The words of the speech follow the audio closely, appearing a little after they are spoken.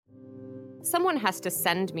Someone has to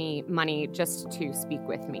send me money just to speak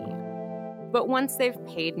with me. But once they've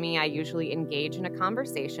paid me, I usually engage in a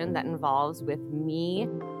conversation that involves with me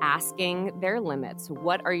asking their limits.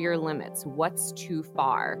 What are your limits? What's too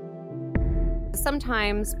far?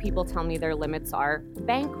 Sometimes people tell me their limits are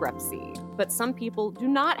bankruptcy, but some people do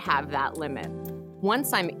not have that limit.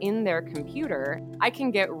 Once I'm in their computer, I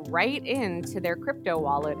can get right into their crypto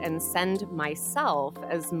wallet and send myself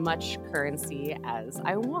as much currency as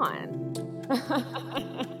I want.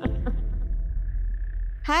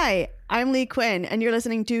 Hi, I'm Lee Quinn, and you're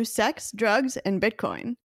listening to Sex, Drugs, and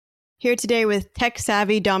Bitcoin. Here today with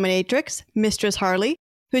tech-savvy dominatrix, Mistress Harley,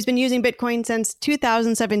 who's been using Bitcoin since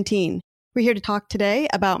 2017. We're here to talk today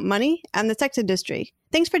about money and the sex industry.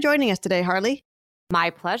 Thanks for joining us today, Harley.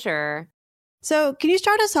 My pleasure. So, can you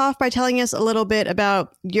start us off by telling us a little bit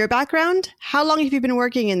about your background? How long have you been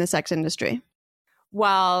working in the sex industry?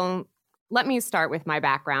 Well, let me start with my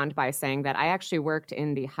background by saying that I actually worked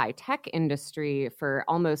in the high-tech industry for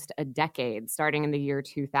almost a decade, starting in the year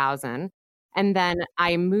 2000. And then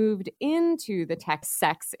I moved into the tech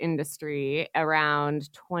sex industry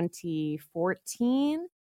around 2014.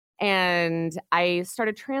 And I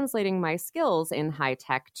started translating my skills in high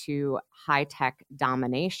tech to high tech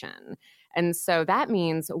domination. And so that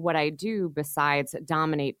means what I do besides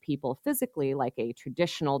dominate people physically, like a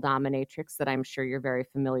traditional dominatrix that I'm sure you're very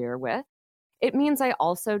familiar with, it means I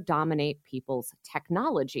also dominate people's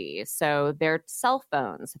technology. So their cell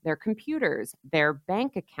phones, their computers, their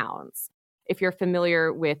bank accounts. If you're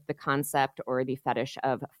familiar with the concept or the fetish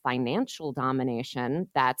of financial domination,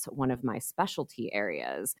 that's one of my specialty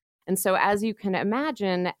areas. And so as you can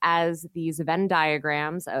imagine, as these Venn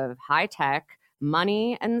diagrams of high tech,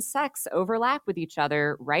 money, and sex overlap with each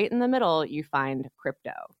other, right in the middle, you find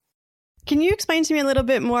crypto. Can you explain to me a little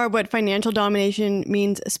bit more what financial domination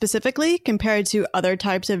means specifically compared to other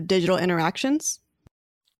types of digital interactions?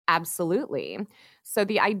 Absolutely. So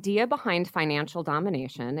the idea behind financial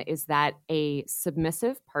domination is that a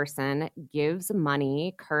submissive person gives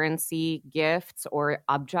money, currency, gifts, or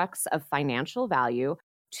objects of financial value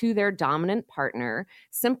to their dominant partner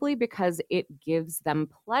simply because it gives them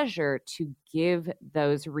pleasure to give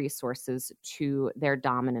those resources to their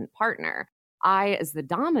dominant partner. I, as the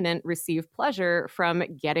dominant, receive pleasure from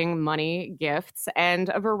getting money, gifts, and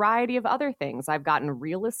a variety of other things. I've gotten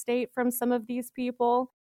real estate from some of these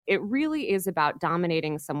people. It really is about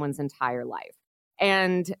dominating someone's entire life.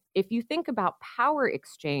 And if you think about power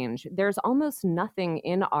exchange, there's almost nothing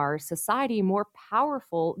in our society more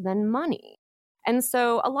powerful than money. And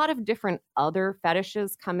so a lot of different other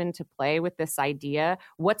fetishes come into play with this idea.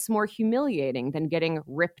 What's more humiliating than getting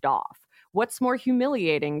ripped off? What's more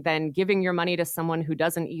humiliating than giving your money to someone who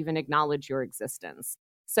doesn't even acknowledge your existence?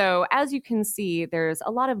 So as you can see, there's a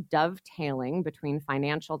lot of dovetailing between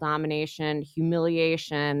financial domination,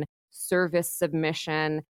 humiliation, service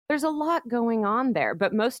submission. There's a lot going on there.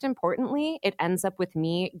 But most importantly, it ends up with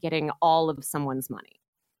me getting all of someone's money.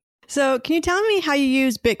 So, can you tell me how you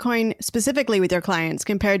use Bitcoin specifically with your clients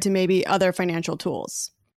compared to maybe other financial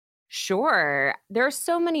tools? Sure. There are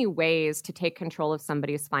so many ways to take control of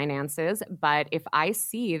somebody's finances, but if I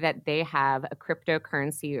see that they have a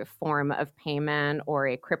cryptocurrency form of payment or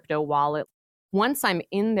a crypto wallet, once I'm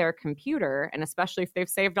in their computer, and especially if they've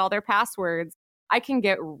saved all their passwords, I can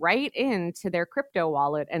get right into their crypto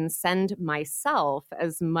wallet and send myself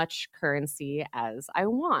as much currency as I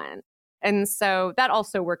want. And so that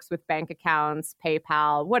also works with bank accounts,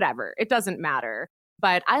 PayPal, whatever. It doesn't matter.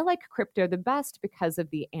 But I like crypto the best because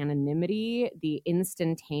of the anonymity, the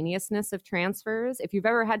instantaneousness of transfers. If you've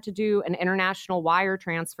ever had to do an international wire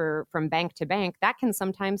transfer from bank to bank, that can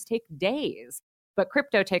sometimes take days. But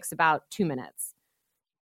crypto takes about 2 minutes.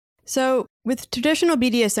 So, with traditional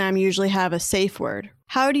BDSM, you usually have a safe word.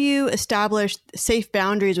 How do you establish safe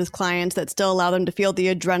boundaries with clients that still allow them to feel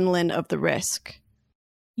the adrenaline of the risk?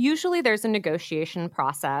 Usually there's a negotiation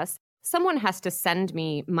process. Someone has to send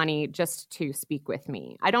me money just to speak with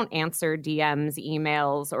me. I don't answer DMs,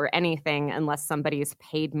 emails, or anything unless somebody's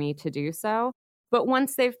paid me to do so. But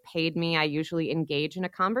once they've paid me, I usually engage in a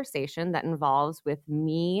conversation that involves with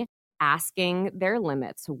me asking their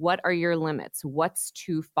limits. What are your limits? What's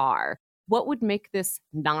too far? What would make this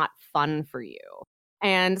not fun for you?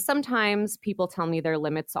 And sometimes people tell me their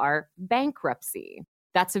limits are bankruptcy.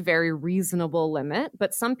 That's a very reasonable limit,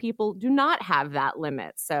 but some people do not have that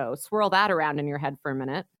limit. So swirl that around in your head for a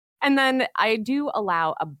minute. And then I do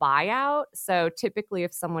allow a buyout. So typically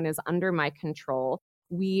if someone is under my control,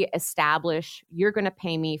 we establish you're going to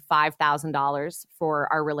pay me $5,000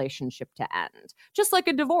 for our relationship to end, just like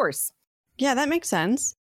a divorce. Yeah, that makes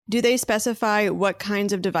sense. do they specify what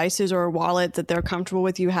kinds of devices or wallets that they're comfortable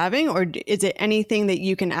with you having, or is it anything that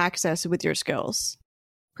you can access with your skills?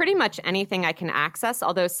 Pretty much anything I can access,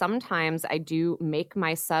 although sometimes I do make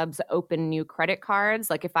my subs open new credit cards.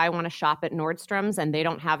 Like if I want to shop at Nordstrom's and they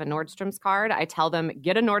don't have a Nordstrom's card, I tell them,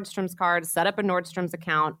 get a Nordstrom's card, set up a Nordstrom's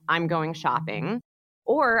account, I'm going shopping.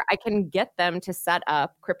 Or I can get them to set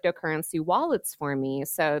up cryptocurrency wallets for me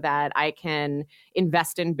so that I can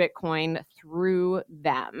invest in Bitcoin through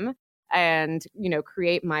them and,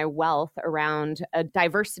 create my wealth around a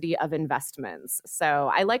diversity of investments.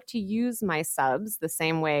 So I like to use my subs the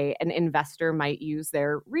same way an investor might use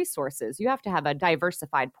their resources. You have to have a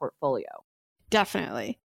diversified portfolio.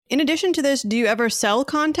 Definitely. In addition to this, do you ever sell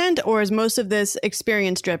content, or is most of this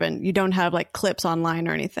experience driven? You don't have like clips online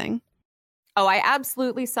or anything? Oh, I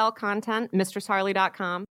absolutely sell content,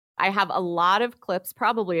 mistressharley.com. I have a lot of clips,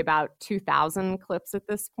 probably about 2,000 clips at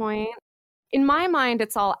this point. In my mind,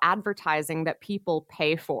 it's all advertising that people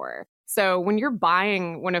pay for. So when you're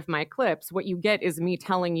buying one of my clips, what you get is me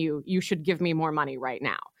telling you, you should give me more money right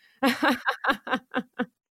now.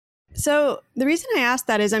 So the reason I asked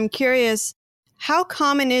that is I'm curious, how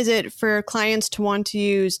common is it for clients to want to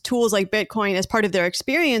use tools like Bitcoin as part of their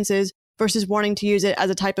experiences versus wanting to use it as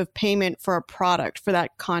a type of payment for a product for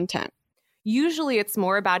that content? Usually it's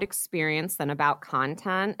more about experience than about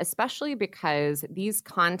content, especially because these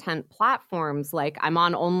content platforms, like I'm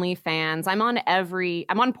on OnlyFans, I'm on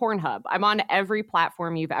Pornhub, I'm on every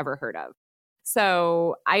platform you've ever heard of.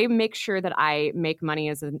 So I make sure that I make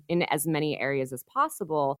money in as many areas as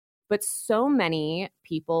possible. But so many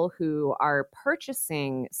people who are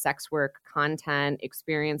purchasing sex work content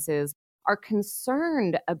experiences are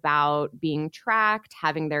concerned about being tracked,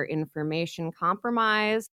 having their information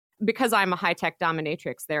compromised. Because I'm a high-tech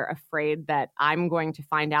dominatrix, they're afraid that I'm going to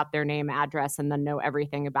find out their name, address, and then know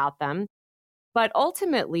everything about them. But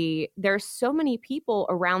ultimately, there's so many people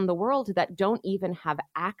around the world that don't even have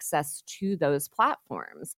access to those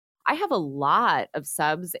platforms. I have a lot of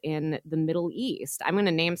subs in the Middle East. I'm going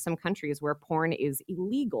to name some countries where porn is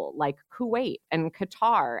illegal, like Kuwait and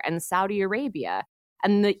Qatar and Saudi Arabia.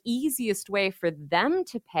 And the easiest way for them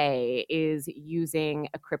to pay is using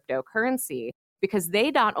a cryptocurrency, because they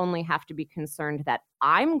not only have to be concerned that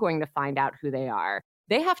I'm going to find out who they are,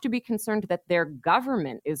 they have to be concerned that their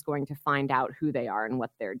government is going to find out who they are and what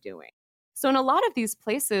they're doing. So in a lot of these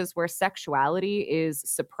places where sexuality is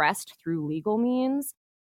suppressed through legal means,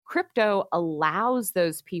 crypto allows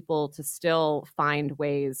those people to still find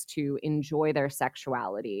ways to enjoy their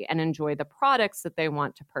sexuality and enjoy the products that they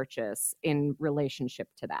want to purchase in relationship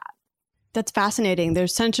to that. That's fascinating.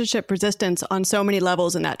 There's censorship resistance on so many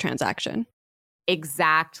levels in that transaction.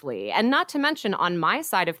 Exactly. And not to mention, on my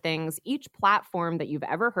side of things, each platform that you've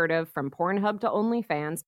ever heard of, from Pornhub to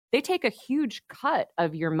OnlyFans, they take a huge cut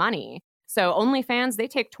of your money. So OnlyFans, they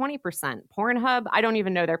take 20%. Pornhub, I don't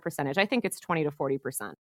even know their percentage. I think it's 20 to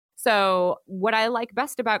 40%. So what I like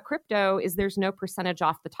best about crypto is there's no percentage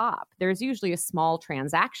off the top. There's usually a small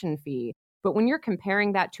transaction fee. But when you're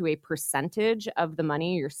comparing that to a percentage of the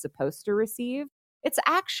money you're supposed to receive, it's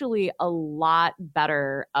actually a lot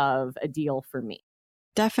better of a deal for me.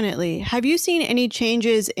 Definitely. Have you seen any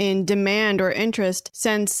changes in demand or interest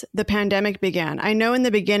since the pandemic began? I know in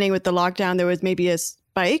the beginning with the lockdown, there was maybe a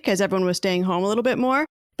spike as everyone was staying home a little bit more.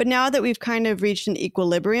 But now that we've kind of reached an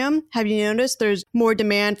equilibrium, have you noticed there's more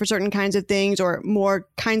demand for certain kinds of things or more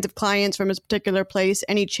kinds of clients from a particular place?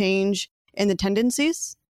 Any change in the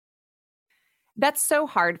tendencies? That's so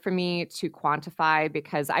hard for me to quantify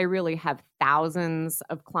because I really have thousands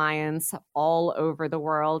of clients all over the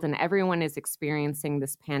world, and everyone is experiencing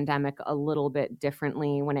this pandemic a little bit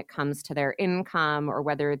differently when it comes to their income or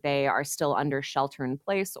whether they are still under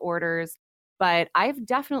shelter-in-place orders. But I've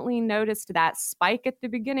definitely noticed that spike at the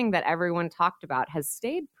beginning that everyone talked about has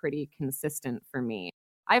stayed pretty consistent for me.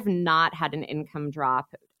 I've not had an income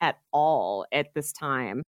drop at all at this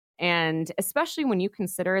time. And especially when you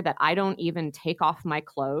consider that I don't even take off my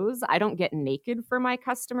clothes, I don't get naked for my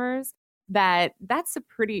customers, that's a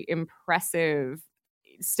pretty impressive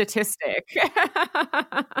statistic.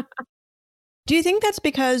 Do you think that's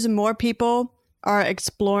because more people are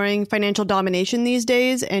exploring financial domination these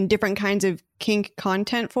days and different kinds of kink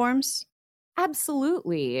content forms?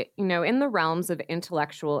 Absolutely. In the realms of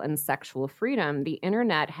intellectual and sexual freedom, the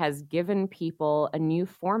internet has given people a new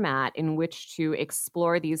format in which to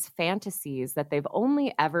explore these fantasies that they've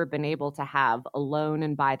only ever been able to have alone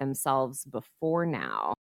and by themselves before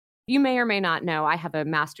now. You may or may not know, I have a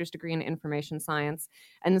master's degree in information science.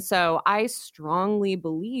 And so I strongly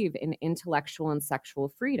believe in intellectual and sexual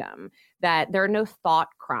freedom, that there are no thought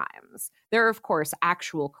crimes. There are, of course,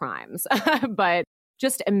 actual crimes, but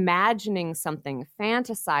just imagining something,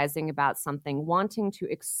 fantasizing about something, wanting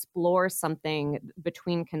to explore something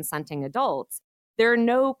between consenting adults, there are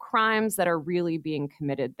no crimes that are really being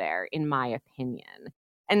committed there, in my opinion.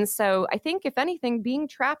 And so I think, if anything, being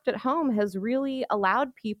trapped at home has really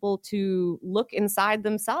allowed people to look inside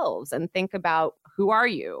themselves and think about, who are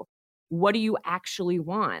you? What do you actually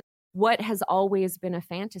want? What has always been a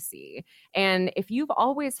fantasy? And if you've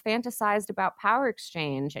always fantasized about power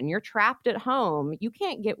exchange and you're trapped at home, you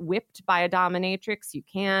can't get whipped by a dominatrix. You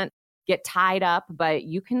can't get tied up, but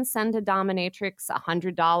you can send a dominatrix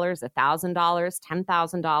 $100, $1,000,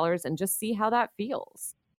 $10,000 and just see how that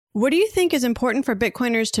feels. What do you think is important for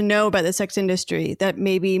Bitcoiners to know about the sex industry that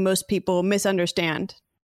maybe most people misunderstand?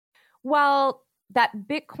 Well, that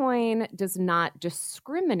Bitcoin does not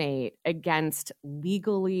discriminate against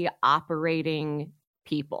legally operating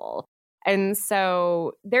people. And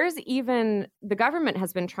so the government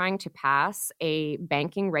has been trying to pass a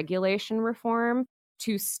banking regulation reform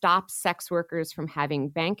to stop sex workers from having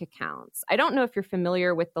bank accounts. I don't know if you're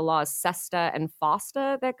familiar with the laws SESTA and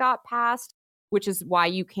FOSTA that got passed, which is why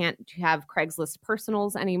you can't have Craigslist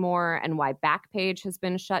personals anymore and why Backpage has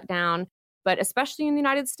been shut down. But especially in the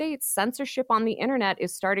United States, censorship on the internet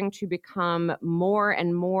is starting to become more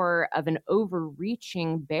and more of an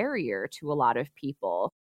overreaching barrier to a lot of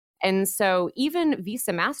people. And so even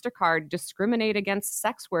Visa, MasterCard discriminate against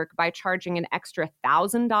sex work by charging an extra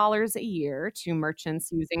 $1,000 a year to merchants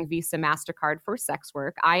using Visa, MasterCard for sex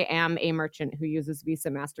work. I am a merchant who uses Visa,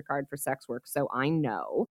 MasterCard for sex work, so I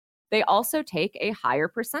know. They also take a higher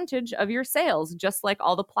percentage of your sales, just like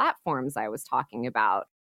all the platforms I was talking about.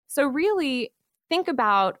 So really think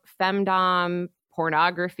about femdom,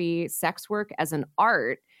 pornography, sex work as an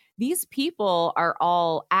art. These people are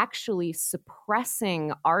all actually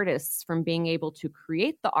suppressing artists from being able to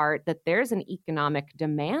create the art that there's an economic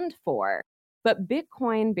demand for. But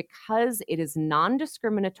Bitcoin, because it is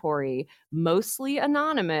non-discriminatory, mostly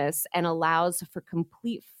anonymous, and allows for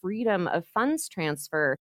complete freedom of funds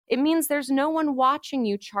transfer, it means there's no one watching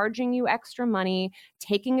you, charging you extra money,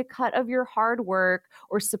 taking a cut of your hard work,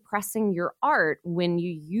 or suppressing your art when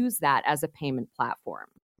you use that as a payment platform.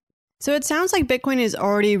 So it sounds like Bitcoin is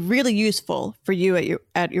already really useful for you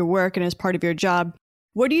at your work and as part of your job.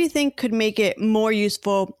 What do you think could make it more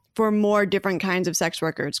useful for more different kinds of sex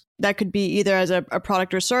workers? That could be either as a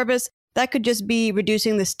product or service. That could just be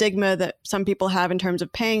reducing the stigma that some people have in terms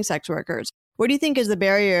of paying sex workers. What do you think is the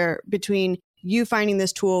barrier between you finding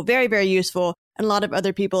this tool very, very useful and a lot of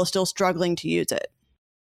other people still struggling to use it?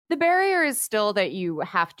 The barrier is still that you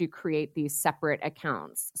have to create these separate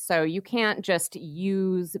accounts. So you can't just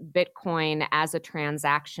use Bitcoin as a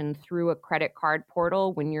transaction through a credit card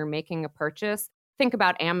portal when you're making a purchase. Think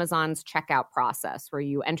about Amazon's checkout process, where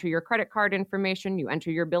you enter your credit card information, you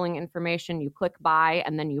enter your billing information, you click buy,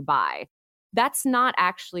 and then you buy. That's not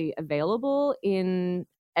actually available in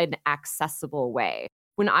an accessible way.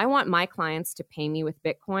 When I want my clients to pay me with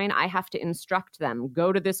Bitcoin, I have to instruct them,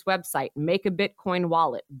 go to this website, make a Bitcoin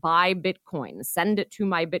wallet, buy Bitcoin, send it to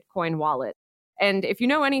my Bitcoin wallet. And if you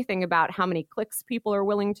know anything about how many clicks people are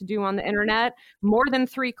willing to do on the internet, more than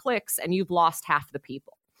 3 clicks and you've lost half the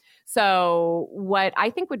people. So what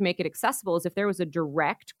I think would make it accessible is if there was a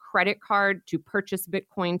direct credit card to purchase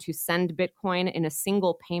Bitcoin, to send Bitcoin in a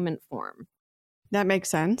single payment form. That makes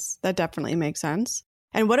sense. That definitely makes sense.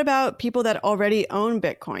 And what about people that already own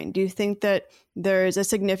Bitcoin? Do you think that there's a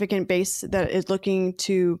significant base that is looking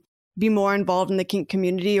to be more involved in the kink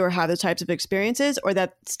community or have those types of experiences, or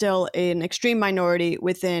that's still an extreme minority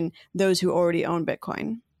within those who already own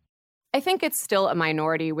Bitcoin? I think it's still a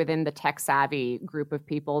minority within the tech-savvy group of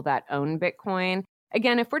people that own Bitcoin.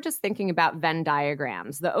 Again, if we're just thinking about Venn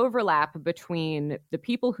diagrams, the overlap between the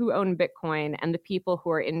people who own Bitcoin and the people who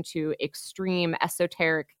are into extreme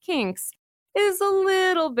esoteric kinks is a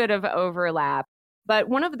little bit of overlap. But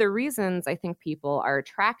one of the reasons I think people are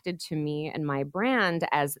attracted to me and my brand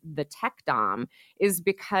as the tech dom is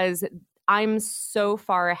because I'm so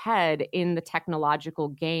far ahead in the technological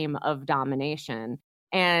game of domination.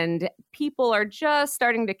 And people are just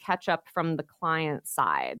starting to catch up from the client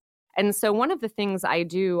side. And so one of the things I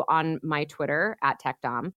do on my Twitter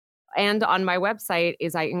 @TechDom and on my website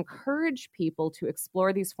is I encourage people to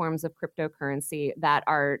explore these forms of cryptocurrency that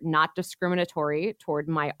are not discriminatory toward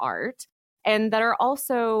my art and that are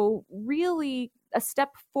also really a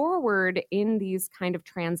step forward in these kind of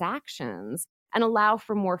transactions and allow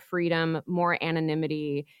for more freedom, more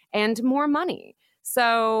anonymity, and more money.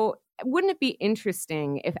 So wouldn't it be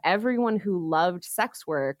interesting if everyone who loved sex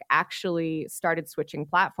work actually started switching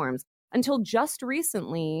platforms? Until just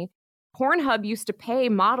recently, Pornhub used to pay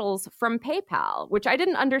models from PayPal, which I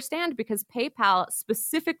didn't understand because PayPal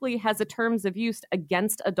specifically has a terms of use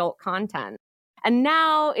against adult content. And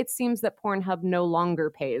now it seems that Pornhub no longer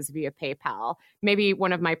pays via PayPal. Maybe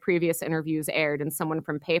one of my previous interviews aired and someone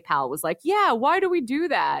from PayPal was like, yeah, why do we do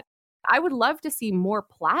that? I would love to see more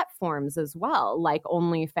platforms as well, like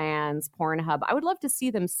OnlyFans, Pornhub. I would love to see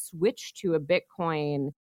them switch to a Bitcoin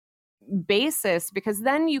basis, because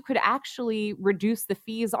then you could actually reduce the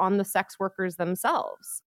fees on the sex workers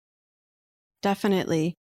themselves.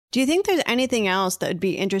 Definitely. Do you think there's anything else that would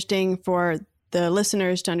be interesting for the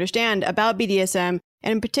listeners to understand about BDSM,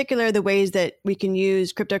 and in particular, the ways that we can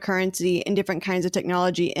use cryptocurrency and different kinds of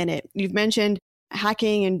technology in it? You've mentioned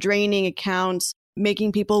hacking and draining accounts,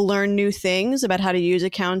 making people learn new things about how to use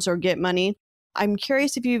accounts or get money. I'm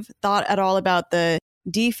curious if you've thought at all about the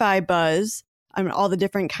DeFi buzz, all the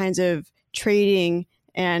different kinds of trading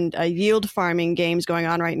and yield farming games going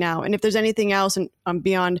on right now. And if there's anything else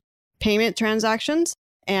beyond payment transactions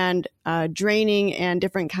and draining and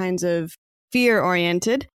different kinds of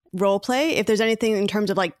fear-oriented role play, if there's anything in terms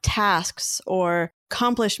of like tasks or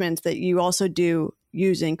accomplishments that you also do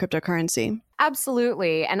using cryptocurrency.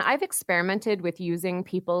 Absolutely. And I've experimented with using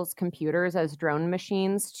people's computers as drone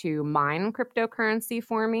machines to mine cryptocurrency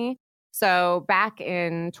for me. So back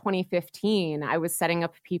in 2015, I was setting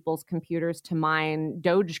up people's computers to mine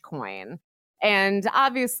Dogecoin. And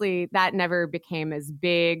obviously, that never became as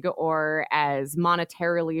big or as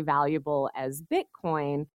monetarily valuable as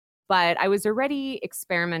Bitcoin. But I was already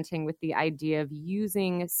experimenting with the idea of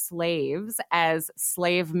using slaves as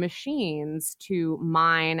slave machines to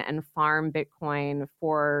mine and farm Bitcoin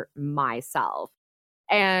for myself.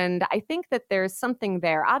 And I think that there's something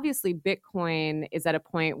there. Obviously, Bitcoin is at a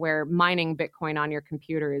point where mining Bitcoin on your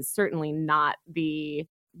computer is certainly not the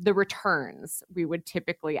returns we would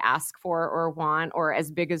typically ask for or want, or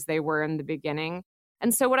as big as they were in the beginning.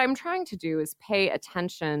 And so what I'm trying to do is pay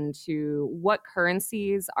attention to what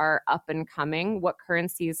currencies are up and coming, what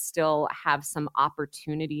currencies still have some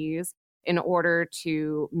opportunities in order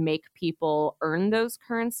to make people earn those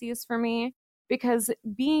currencies for me. Because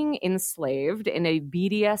being enslaved in a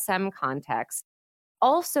BDSM context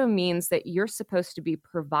also means that you're supposed to be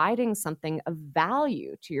providing something of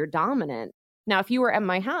value to your dominant. Now, if you were at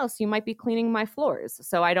my house, you might be cleaning my floors,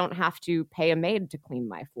 so I don't have to pay a maid to clean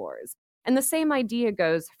my floors. And the same idea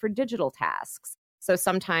goes for digital tasks. So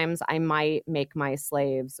sometimes I might make my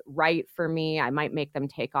slaves write for me. I might make them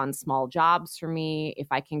take on small jobs for me. If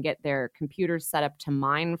I can get their computers set up to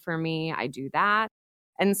mine for me, I do that.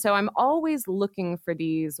 And so I'm always looking for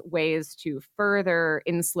these ways to further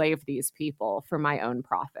enslave these people for my own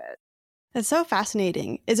profit. That's so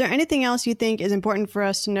fascinating. Is there anything else you think is important for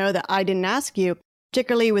us to know that I didn't ask you,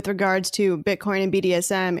 particularly with regards to Bitcoin and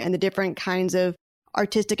BDSM and the different kinds of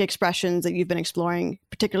artistic expressions that you've been exploring,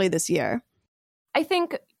 particularly this year? I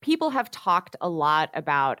think people have talked a lot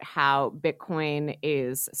about how Bitcoin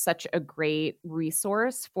is such a great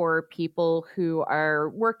resource for people who are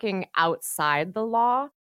working outside the law,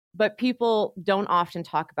 but people don't often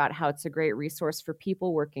talk about how it's a great resource for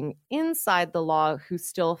people working inside the law who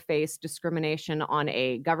still face discrimination on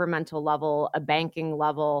a governmental level, a banking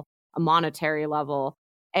level, a monetary level.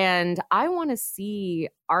 And I want to see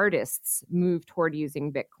artists move toward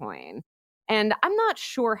using Bitcoin. And I'm not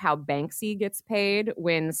sure how Banksy gets paid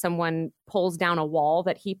when someone pulls down a wall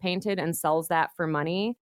that he painted and sells that for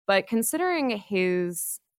money. But considering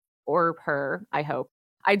his, or her, I hope,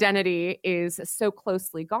 identity is so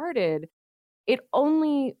closely guarded, it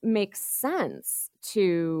only makes sense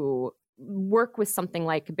to work with something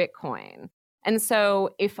like Bitcoin. And so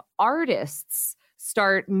if artists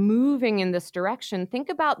start moving in this direction, think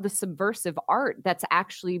about the subversive art that's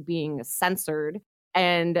actually being censored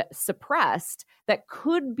and suppressed that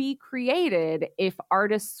could be created if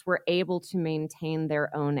artists were able to maintain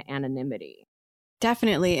their own anonymity.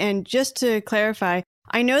 Definitely. And just to clarify,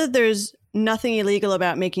 I know that there's nothing illegal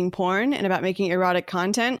about making porn and about making erotic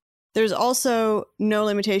content. There's also no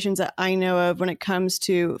limitations that I know of when it comes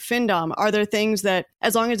to Findom. Are there things that,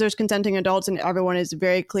 as long as there's consenting adults and everyone is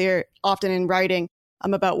very clear, often in writing,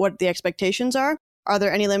 about what the expectations are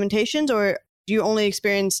there any limitations, or do you only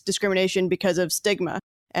experience discrimination because of stigma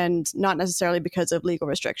and not necessarily because of legal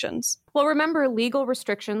restrictions? Well, remember, legal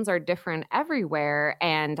restrictions are different everywhere.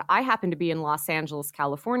 And I happen to be in Los Angeles,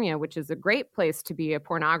 California, which is a great place to be a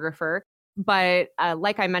pornographer. But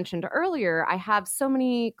like I mentioned earlier, I have so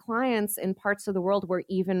many clients in parts of the world where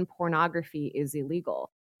even pornography is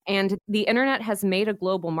illegal. And the internet has made a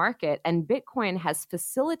global market, and Bitcoin has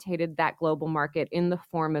facilitated that global market in the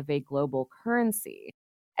form of a global currency.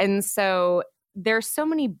 And so there's so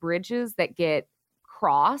many bridges that get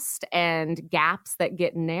crossed and gaps that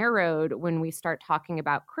get narrowed when we start talking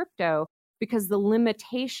about crypto, because the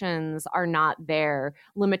limitations are not there.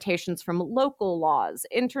 Limitations from local laws,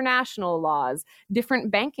 international laws, different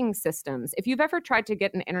banking systems. If you've ever tried to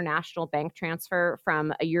get an international bank transfer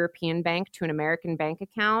from a European bank to an American bank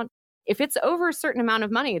account, if it's over a certain amount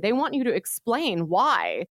of money, they want you to explain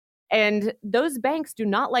why. And those banks do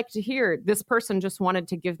not like to hear, this person just wanted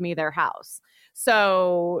to give me their house.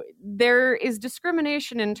 So there is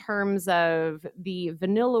discrimination in terms of the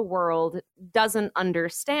vanilla world doesn't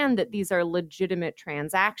understand that these are legitimate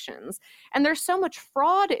transactions. And there's so much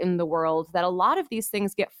fraud in the world that a lot of these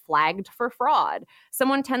things get flagged for fraud.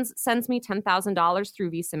 Someone sends me $10,000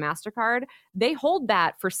 through Visa MasterCard. They hold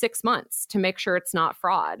that for 6 months to make sure it's not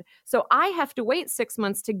fraud. So I have to wait 6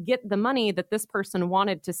 months to get the money that this person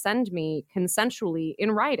wanted to send me consensually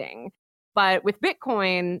in writing. But with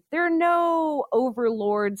Bitcoin, there are no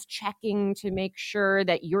overlords checking to make sure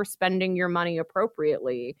that you're spending your money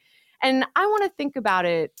appropriately. And I want to think about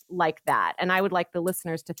it like that. And I would like the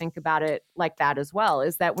listeners to think about it like that as well,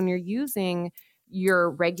 is that when you're using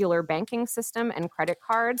your regular banking system and credit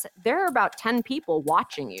cards, there are about 10 people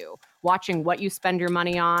watching you, watching what you spend your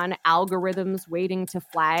money on, algorithms waiting to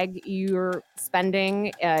flag your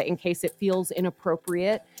spending in case it feels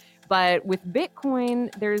inappropriate. But with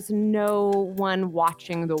Bitcoin, there's no one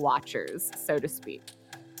watching the watchers, so to speak.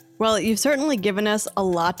 Well, you've certainly given us a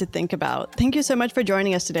lot to think about. Thank you so much for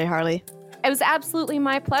joining us today, Harley. It was absolutely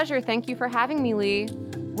my pleasure. Thank you for having me, Lee.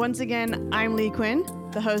 Once again, I'm Lee Quinn,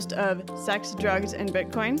 the host of Sex, Drugs, and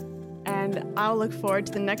Bitcoin. And I'll look forward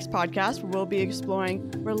to the next podcast where we'll be exploring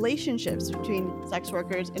relationships between sex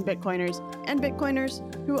workers and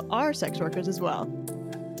Bitcoiners who are sex workers as well.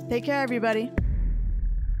 Take care, everybody.